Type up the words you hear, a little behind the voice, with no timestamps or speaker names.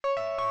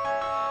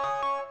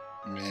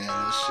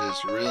This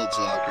shit's real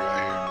talk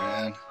right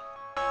here, man.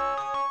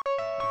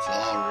 It's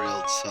all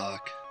real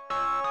talk.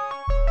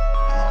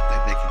 I don't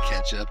think they can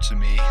catch up to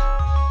me.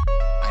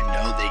 I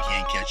know they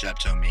can't catch up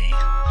to me.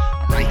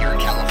 I'm right here in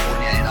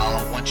California, and all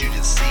I want you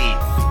to see,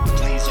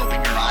 please open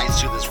your eyes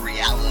to this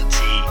reality.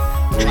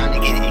 I'm trying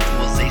to get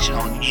equalization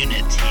on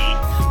unity.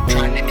 I'm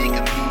trying to make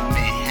a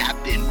movement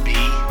happen, B.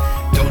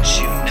 Don't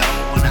you know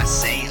when I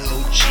say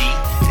OG,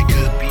 it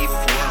could be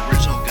for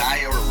original guy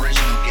or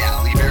original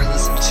gal. You better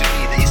listen to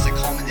me, they used to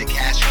call me the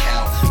cash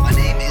cow. My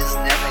name is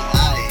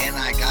NEVERLIE, and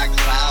I got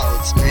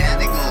clouds, man,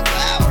 they go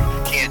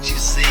loud. Can't you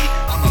see?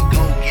 I'm a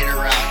go-getter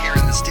out here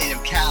in the state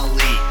of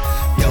Cali.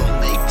 Yo,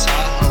 Lake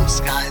Tahoe,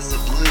 skies the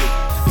blue.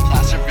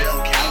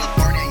 Placerville,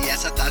 California,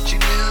 yes, I thought you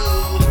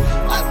knew.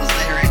 I was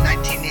there in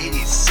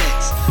 1986.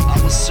 I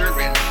was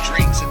serving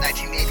drinks in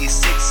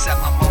 1986 at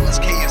my mama's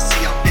KFC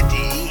on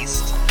 50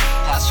 East.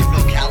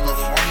 Placerville,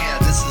 California,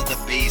 this is the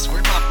beast.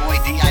 Where's my boy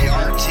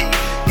DIRT?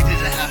 He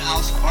didn't have a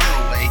house far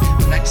away.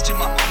 Next to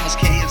my mama's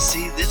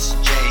KFC, this is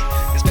Jay.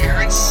 His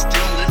parents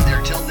still live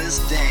there till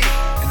this day.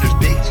 And there's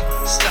big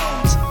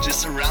stones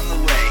just around the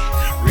way.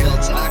 Real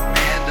talk,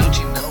 man, don't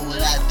you know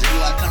what I do?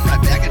 I come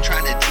right back and try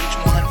to teach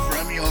one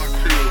from your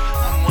crew.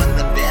 I'm one of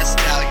the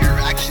best out here,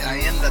 actually I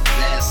am the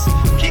best.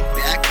 Kick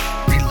back,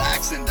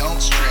 relax, and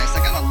don't stress. I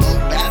got a low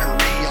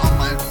battery on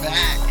my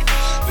back,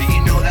 but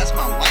you know that's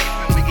my wife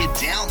and we get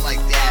down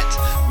like that.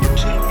 We're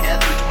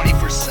together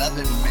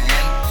 24/7,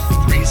 man,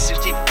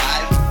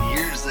 365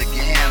 years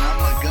again.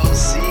 I'ma go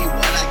see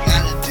what I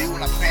gotta do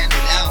when I plan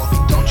it out.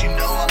 Don't you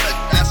know I'm a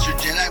master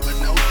Jedi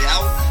with no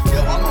doubt? Yo,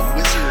 I'm a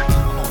wizard,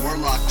 I'm a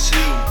warlock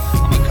too.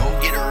 I'm a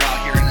go-getter out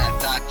here and I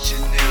thought you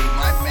knew.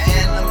 My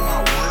man, I'm my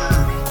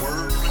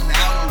word,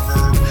 noun or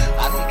verb.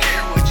 I don't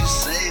care what you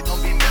say,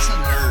 don't be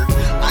missing her.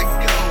 I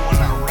go when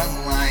I run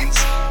lines,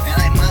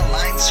 and my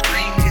lines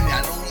scream and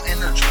I don't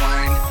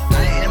intertwine.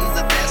 I am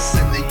the best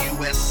in the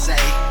USA.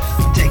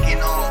 I'm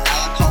taking all out,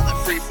 I call it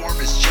freeform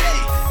as J,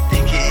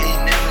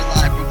 aka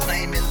NEVERLIE,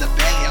 proclaiming the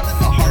bay. I'm in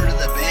the heart of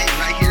the bay,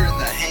 right here in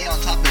the hay on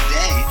top of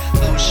day.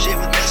 Oh shit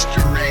with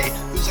Mr. Ray,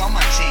 who's on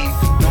my team.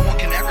 No one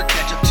can ever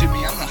catch up to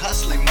me, I'm the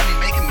hustling, money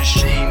making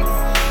machine.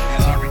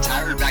 And I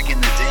retired back in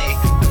the day,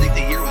 I think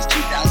the year was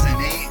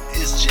 2008,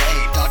 is J.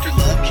 Dr.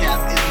 Lovecap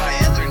is my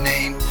other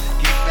name.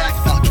 Gave back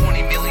about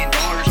 $20 million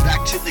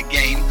back to the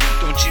game.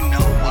 Don't you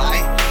know why?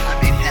 I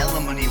made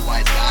hella money,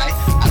 wise guy.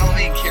 I don't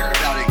even care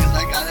about it cause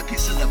I got a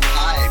piece of the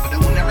pie, but it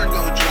will never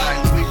go dry.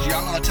 Luigi,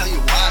 I'll tell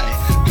you why.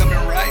 Coming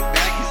right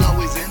back, he's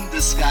always in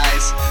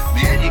disguise.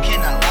 Man, you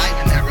cannot lie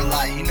and never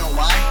lie. You know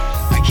why?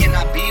 I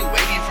cannot be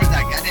waiting for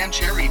that goddamn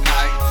cherry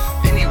pie.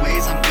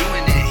 Anyways, I'm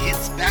doing it,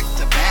 hits back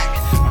to back.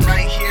 I'm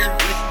right here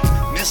with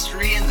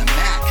Mystery and the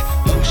Mac.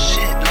 Oh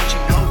shit, don't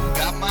you know who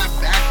got my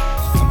back?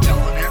 I'm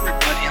telling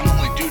everybody I'm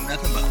only doing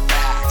nothing but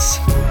facts.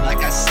 Like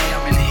I say,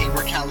 I'm in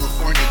Hayward,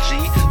 California, G.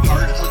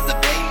 Heart of the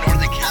Bay,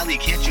 Northern Cali,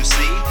 can't you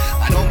see?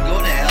 I don't go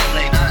to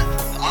LA, not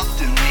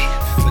oftenly,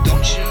 but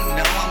don't you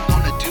know I'm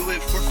gonna do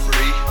it for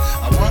free?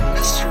 I want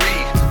Mystery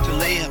to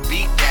lay a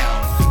beat down.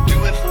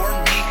 Do it for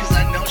me, cause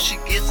I know she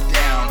gets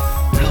down.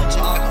 Real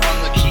talk on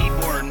the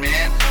keyboard,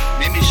 man.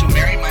 Maybe she'll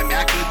marry my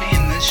Mac with me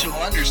and then she'll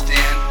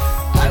understand.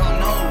 I don't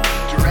know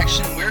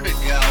direction where to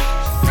go.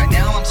 Right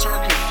now I'm sort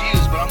of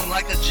confused, but I'm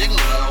like a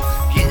gigolo.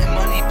 Getting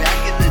money back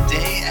in the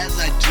day as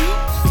I do.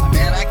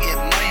 Man, I get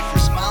money for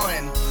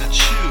smiling a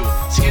chew.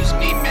 Excuse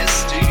me,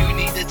 miss, do you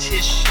need a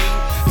tissue?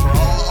 For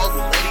all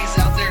the ladies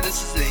out there,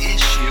 this is the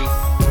issue.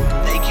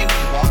 Thank you,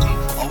 you're welcome,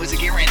 always a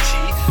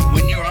guarantee.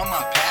 When you're on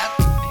my path,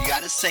 you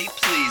gotta say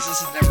please.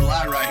 This is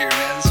NEVERLIE right here,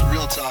 man. This is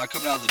real talk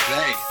coming out of the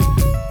Bay.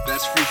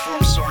 Best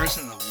freeform source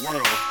in the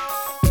world.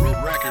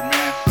 World record,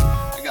 man.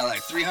 I got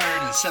like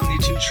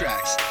 372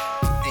 tracks.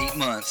 8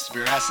 months. If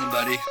you're asking,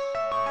 buddy.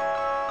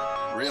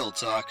 Real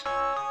talk.